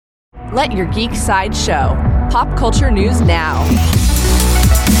Let your geek side show. Pop culture news now.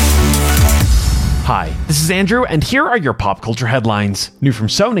 Hi, this is Andrew, and here are your pop culture headlines. New from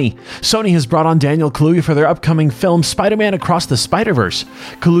Sony. Sony has brought on Daniel Kaluuya for their upcoming film Spider-Man Across the Spider-Verse.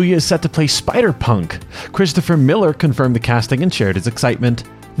 Kaluuya is set to play Spider-Punk. Christopher Miller confirmed the casting and shared his excitement.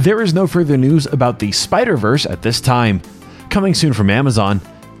 There is no further news about the Spider-Verse at this time. Coming soon from Amazon.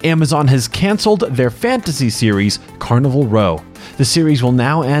 Amazon has canceled their fantasy series, Carnival Row. The series will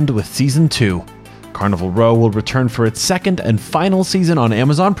now end with Season 2. Carnival Row will return for its second and final season on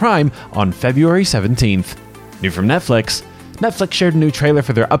Amazon Prime on February 17th. New from Netflix. Netflix shared a new trailer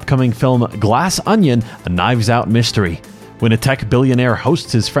for their upcoming film Glass Onion, a Knives Out mystery. When a tech billionaire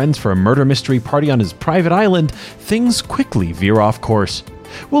hosts his friends for a murder mystery party on his private island, things quickly veer off course.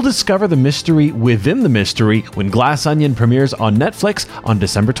 We'll discover the mystery within the mystery when Glass Onion premieres on Netflix on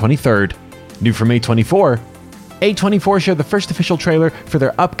December 23rd. New from A24. A24 shared the first official trailer for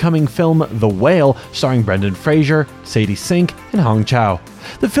their upcoming film The Whale, starring Brendan Fraser, Sadie Sink, and Hong Chow.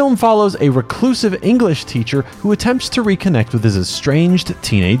 The film follows a reclusive English teacher who attempts to reconnect with his estranged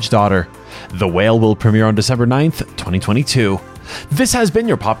teenage daughter. The Whale will premiere on December 9th, 2022. This has been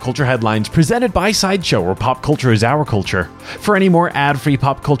your Pop Culture Headlines, presented by Sideshow, where pop culture is our culture. For any more ad-free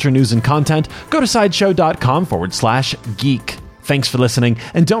pop culture news and content, go to sideshow.com/geek. Thanks for listening,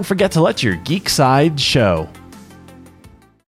 and don't forget to let your geek side show.